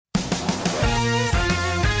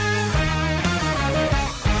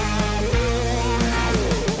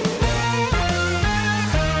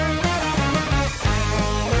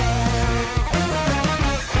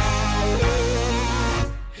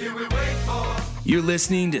You're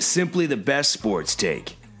listening to Simply the Best Sports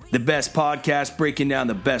Take, the best podcast breaking down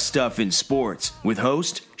the best stuff in sports with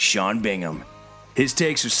host Sean Bingham. His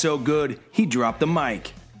takes are so good, he dropped the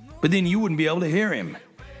mic, but then you wouldn't be able to hear him,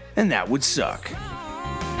 and that would suck.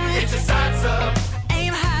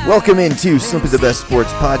 Welcome into Simply the Best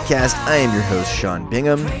Sports Podcast. I am your host, Sean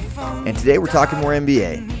Bingham, and today we're talking more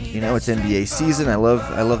NBA. You know, it's NBA season. I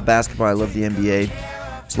love basketball. I love the NBA.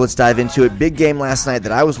 So let's dive into it. Big game last night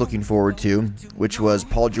that I was looking forward to, which was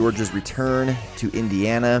Paul George's return to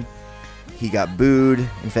Indiana. He got booed.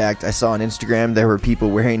 In fact, I saw on Instagram there were people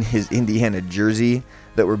wearing his Indiana jersey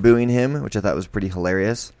that were booing him, which I thought was pretty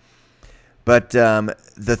hilarious. But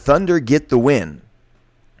the Thunder get the win.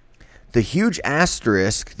 The huge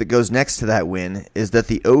asterisk that goes next to that win is that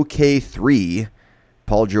the OK3,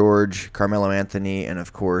 Paul George, Carmelo Anthony, and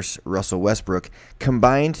of course Russell Westbrook,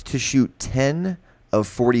 combined to shoot 10 of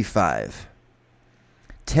 45.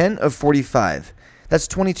 10 of 45. That's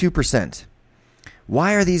 22%.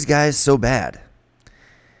 Why are these guys so bad?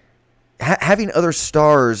 Having other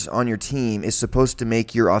stars on your team is supposed to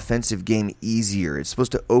make your offensive game easier. It's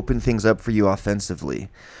supposed to open things up for you offensively.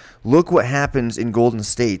 Look what happens in Golden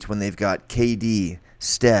State when they've got KD,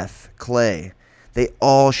 Steph, Clay. They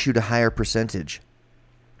all shoot a higher percentage.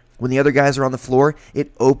 When the other guys are on the floor,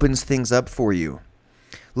 it opens things up for you.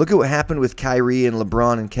 Look at what happened with Kyrie and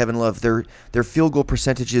LeBron and Kevin Love. Their field goal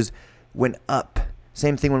percentages went up.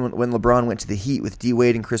 Same thing when LeBron went to the Heat with D.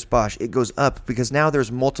 Wade and Chris Bosh. It goes up because now there's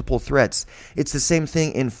multiple threats. It's the same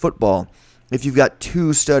thing in football. If you've got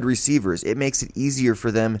two stud receivers, it makes it easier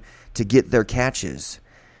for them to get their catches.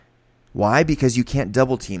 Why? Because you can't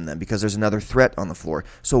double team them because there's another threat on the floor.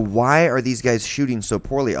 So why are these guys shooting so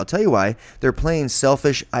poorly? I'll tell you why. They're playing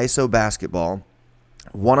selfish ISO basketball.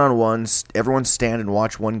 One-on-one, everyone stand and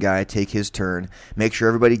watch one guy take his turn, make sure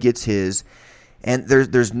everybody gets his, and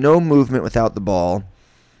there's no movement without the ball.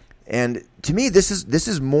 And to me, this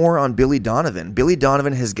is more on Billy Donovan. Billy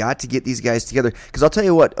Donovan has got to get these guys together because I'll tell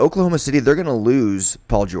you what, Oklahoma City, they're going to lose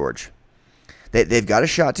Paul George. They've got a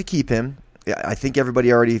shot to keep him. I think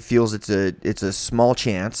everybody already feels it's a small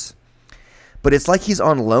chance, but it's like he's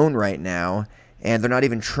on loan right now. And they're not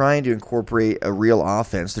even trying to incorporate a real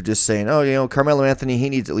offense. They're just saying, Carmelo Anthony, he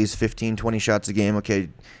needs at least 15, 20 shots a game. Okay,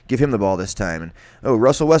 give him the ball this time. And,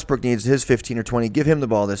 Russell Westbrook needs his 15 or 20. Give him the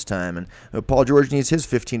ball this time. And Paul George needs his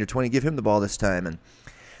 15 or 20. Give him the ball this time. And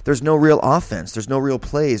there's no real offense. There's no real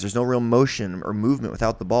plays. There's no real motion or movement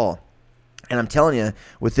without the ball. And I'm telling you,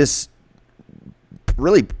 with this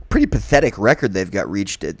really pretty pathetic record they've got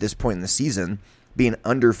reached at this point in the season, being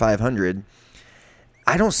under 500,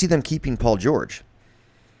 I don't see them keeping Paul George.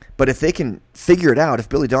 But if they can figure it out, if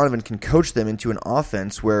Billy Donovan can coach them into an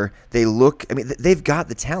offense where they look, they've got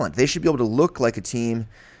the talent. They should be able to look like a team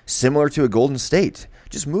similar to a Golden State.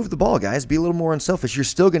 Just move the ball, guys. Be a little more unselfish. You're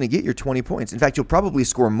still going to get your 20 points. In fact, you'll probably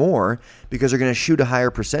score more because you're going to shoot a higher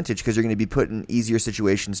percentage because you're going to be put in easier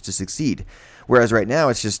situations to succeed. Whereas right now,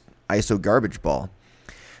 it's just ISO garbage ball.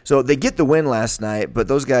 So they get the win last night, but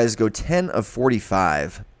those guys go 10 of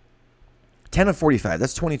 45. 10 of 45,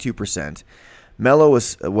 that's 22%. Melo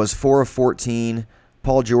was 4 of 14.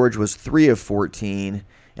 Paul George was 3 of 14.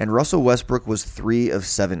 And Russell Westbrook was 3 of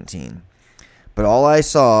 17. But all I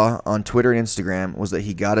saw on Twitter and Instagram was that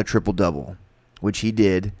he got a triple-double, which he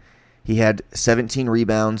did. He had 17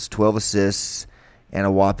 rebounds, 12 assists, and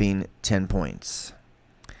a whopping 10 points.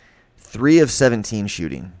 3 of 17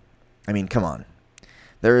 shooting. Come on.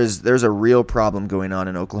 There's a real problem going on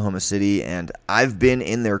in Oklahoma City, and I've been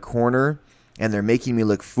in their corner, and they're making me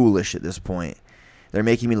look foolish at this point. They're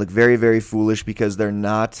making me look very, very foolish because they're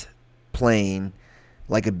not playing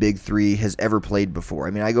like a big three has ever played before.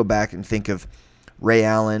 I go back and think of Ray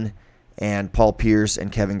Allen and Paul Pierce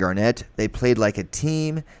and Kevin Garnett. They played like a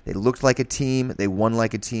team. They looked like a team. They won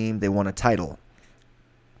like a team. They won a title.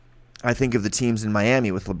 I think of the teams in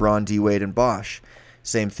Miami with LeBron, D. Wade, and Bosh.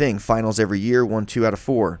 Same thing. Finals every year, won 2 out of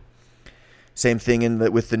 4. Same thing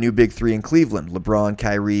with the new big three in Cleveland. LeBron,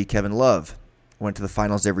 Kyrie, Kevin Love. Went to the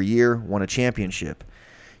finals every year, won a championship.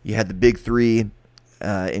 You had the big three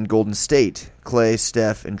in Golden State, Clay,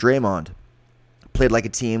 Steph, and Draymond. Played like a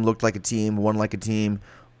team, looked like a team, won like a team,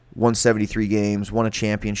 won 73 games, won a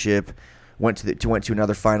championship, went to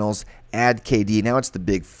another finals. Add KD, now it's the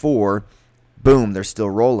big four. Boom, they're still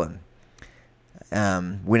rolling.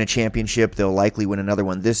 Win a championship, they'll likely win another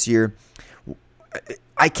one this year.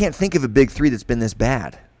 I can't think of a big three that's been this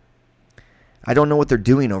bad. I don't know what they're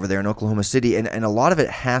doing over there in Oklahoma City, and a lot of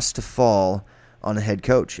it has to fall on the head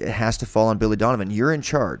coach. It has to fall on Billy Donovan. You're in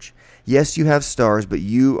charge. Yes, you have stars, but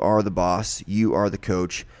you are the boss. You are the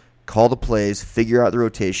coach. Call the plays. Figure out the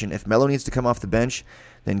rotation. If Melo needs to come off the bench,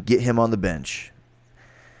 then get him on the bench.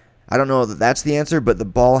 I don't know that that's the answer, but the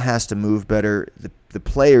ball has to move better. The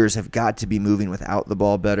players have got to be moving without the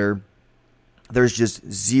ball better. There's just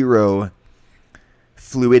zero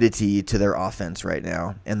fluidity to their offense right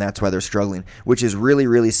now, and that's why they're struggling, which is really,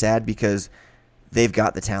 really sad because they've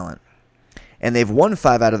got the talent. And they've won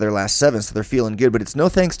 5 out of their last 7, so they're feeling good, but it's no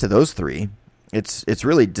thanks to those 3. It's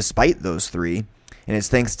really despite those 3, and it's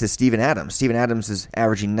thanks to Steven Adams. Steven Adams is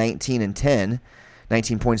averaging 19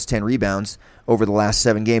 points, 10 rebounds over the last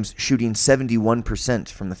 7 games, shooting 71%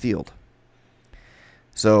 from the field.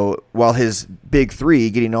 So while his big 3,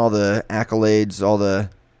 getting all the accolades, all the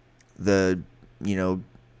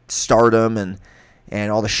stardom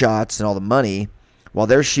and all the shots and all the money, while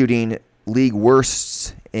they're shooting league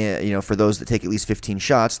worsts, for those that take at least 15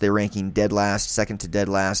 shots, they're ranking dead last, second to dead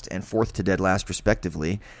last, and fourth to dead last,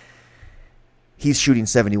 respectively. He's shooting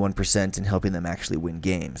 71% and helping them actually win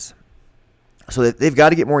games. So they've got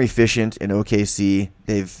to get more efficient in OKC.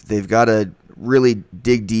 They've got to really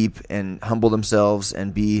dig deep and humble themselves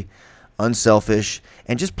and be unselfish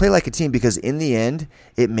and just play like a team, because in the end,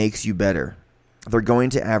 it makes you better. They're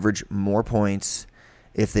going to average more points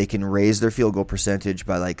if they can raise their field goal percentage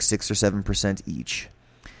by like 6 or 7% each.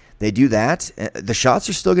 They do that, the shots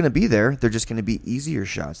are still going to be there. They're just going to be easier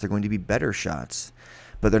shots. They're going to be better shots.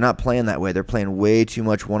 But they're not playing that way. They're playing way too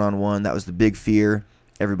much one-on-one. That was the big fear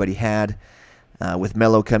everybody had with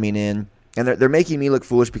Melo coming in. And they're making me look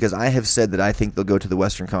foolish because I have said that I think they'll go to the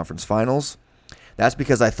Western Conference Finals. That's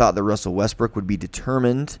because I thought that Russell Westbrook would be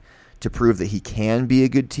determined to prove that he can be a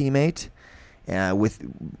good teammate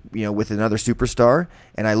with another superstar.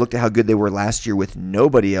 And I looked at how good they were last year with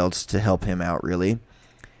nobody else to help him out, really.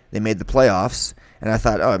 They made the playoffs, and I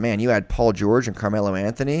thought, oh, man, you add Paul George and Carmelo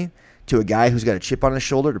Anthony to a guy who's got a chip on his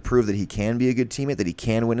shoulder to prove that he can be a good teammate, that he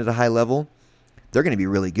can win at a high level. They're going to be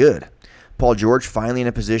really good. Paul George finally in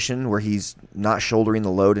a position where he's not shouldering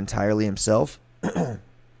the load entirely himself.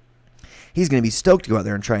 He's going to be stoked to go out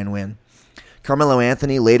there and try and win. Carmelo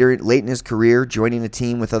Anthony, late in his career, joining a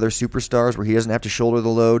team with other superstars where he doesn't have to shoulder the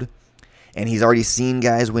load. And he's already seen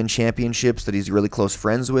guys win championships that he's really close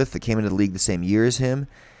friends with that came into the league the same year as him.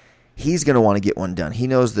 He's going to want to get one done. He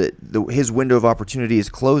knows that his window of opportunity is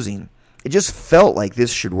closing. It just felt like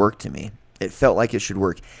this should work to me. It felt like it should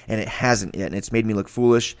work, and it hasn't yet, and it's made me look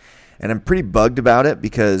foolish. And I'm pretty bugged about it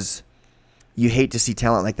because you hate to see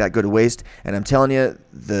talent like that go to waste. And I'm telling you,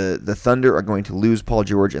 the Thunder are going to lose Paul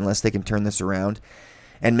George unless they can turn this around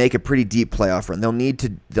and make a pretty deep playoff run.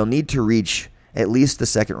 They'll need to reach at least the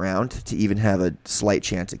second round to even have a slight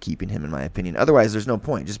chance at keeping him, in my opinion. Otherwise, there's no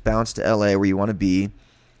point. Just bounce to LA where you want to be.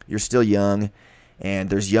 You're still young, and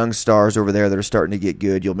there's young stars over there that are starting to get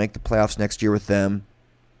good. You'll make the playoffs next year with them.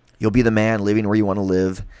 You'll be the man living where you want to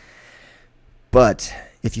live. But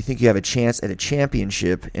if you think you have a chance at a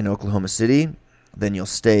championship in Oklahoma City, then you'll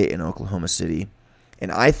stay in Oklahoma City.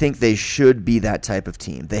 And I think they should be that type of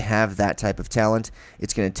team. They have that type of talent.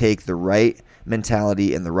 It's going to take the right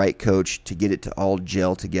mentality and the right coach to get it to all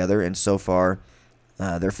gel together, and so far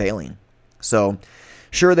they're failing. So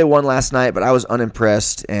sure, they won last night, but I was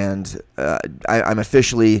unimpressed, and I'm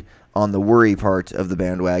officially on the worry part of the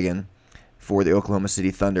bandwagon for the Oklahoma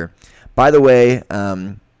City Thunder. By the way,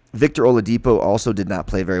 Victor Oladipo also did not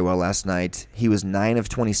play very well last night. He was 9 of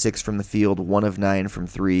 26 from the field, 1 of 9 from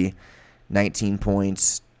 3, 19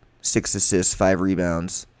 points, 6 assists, 5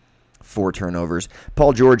 rebounds, 4 turnovers.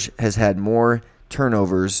 Paul George has had more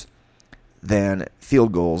turnovers than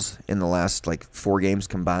field goals in the last 4 games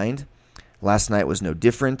combined. Last night was no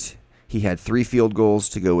different. He had 3 field goals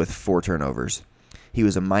to go with 4 turnovers. He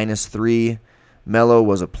was a -3. Melo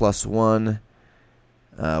was a +1.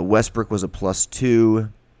 Westbrook was a +2.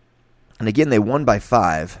 And again, they won by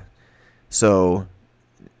 5. So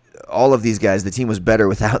all of these guys, the team was better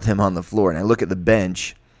without them on the floor. And I look at the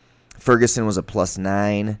bench. Ferguson was a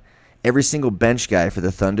 +9. Every single bench guy for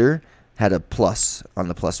the Thunder had a plus on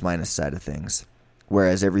the plus-minus side of things,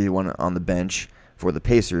 whereas everyone on the bench for the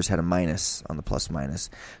Pacers had a minus on the plus-minus.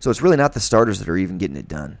 So it's really not the starters that are even getting it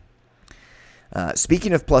done.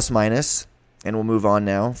 Speaking of plus-minus, and we'll move on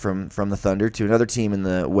now from the Thunder to another team in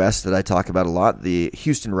the West that I talk about a lot, the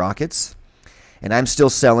Houston Rockets. And I'm still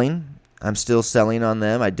selling. I'm still selling on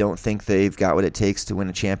them. I don't think they've got what it takes to win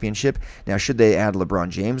a championship. Now, should they add LeBron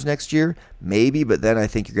James next year? Maybe, but then I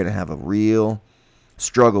think you're going to have a real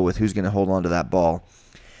struggle with who's going to hold on to that ball.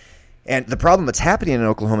 And the problem that's happening in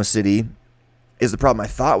Oklahoma City is the problem I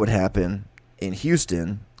thought would happen in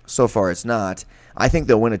Houston. So far, it's not. I think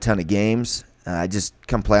they'll win a ton of games. Just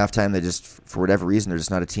come playoff time, they just, for whatever reason, they're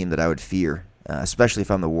just not a team that I would fear. Especially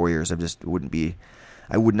if I'm the Warriors,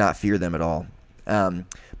 I would not fear them at all.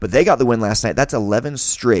 But they got the win last night. That's 11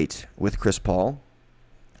 straight with Chris Paul.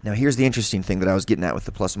 Now, here's the interesting thing that I was getting at with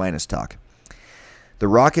the plus-minus talk. The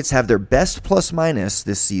Rockets have their best plus-minus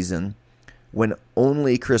this season when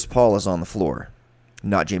only Chris Paul is on the floor,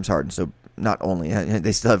 not James Harden. So not only,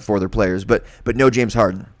 they still have 4 other players, but no James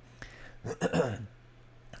Harden.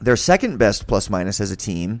 Their second best plus-minus as a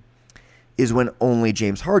team is when only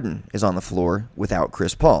James Harden is on the floor without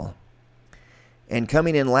Chris Paul. And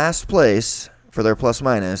coming in last place for their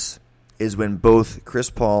plus-minus is when both Chris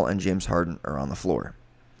Paul and James Harden are on the floor.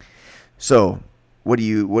 So what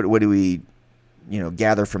do we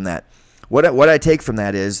gather from that? What I take from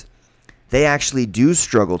that is they actually do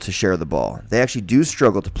struggle to share the ball. They actually do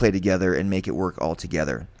struggle to play together and make it work all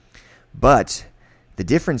together. But the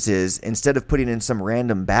difference is, instead of putting in some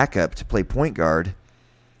random backup to play point guard,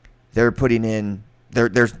 they're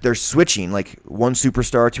switching like one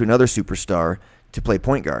superstar to another superstar to play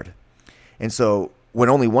point guard. And so when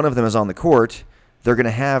only one of them is on the court, they're going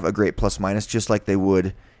to have a great plus minus just like they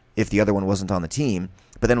would if the other one wasn't on the team.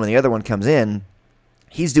 But then when the other one comes in,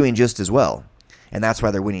 he's doing just as well. And that's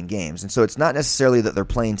why they're winning games. And so it's not necessarily that they're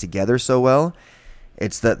playing together so well.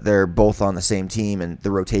 It's that they're both on the same team and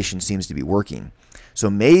the rotation seems to be working. So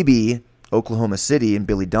maybe Oklahoma City and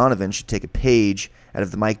Billy Donovan should take a page out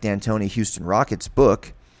of the Mike D'Antoni Houston Rockets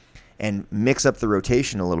book and mix up the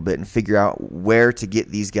rotation a little bit and figure out where to get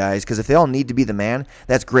these guys. Because if they all need to be the man,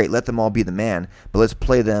 that's great. Let them all be the man. But let's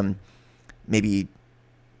play them maybe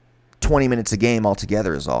 20 minutes a game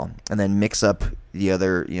altogether is all. And then mix up the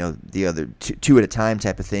other two at a time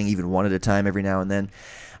type of thing, even one at a time every now and then.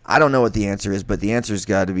 I don't know what the answer is, but the answer's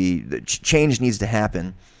got to be change needs to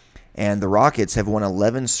happen. And the Rockets have won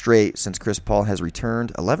 11 straight since Chris Paul has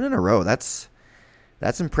returned. 11 in a row. That's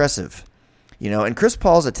impressive. And Chris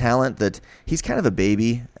Paul's a talent that he's kind of a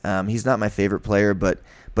baby. He's not my favorite player, but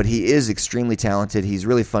he is extremely talented. He's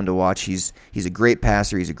really fun to watch. He's a great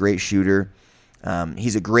passer. He's a great shooter.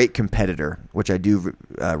 He's a great competitor, which I do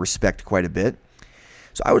respect quite a bit.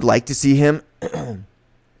 So I would like to see him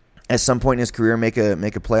at some point in his career make a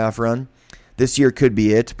playoff run. This year could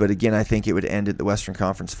be it, but again, I think it would end at the Western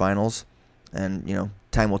Conference Finals, and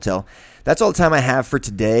time will tell. That's all the time I have for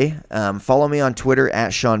today. Follow me on Twitter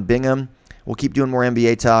at Sean Bingham. We'll keep doing more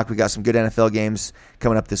NBA talk. We got some good NFL games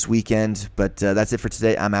coming up this weekend, but that's it for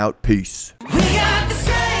today. I'm out. Peace.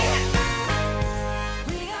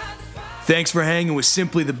 Thanks for hanging with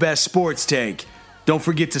Simply the Best Sports Take. Don't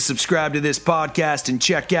forget to subscribe to this podcast and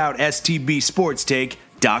check out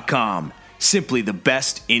stbsportstake.com. Simply the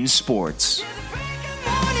best in sports.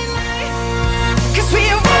 'Cause we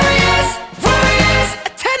are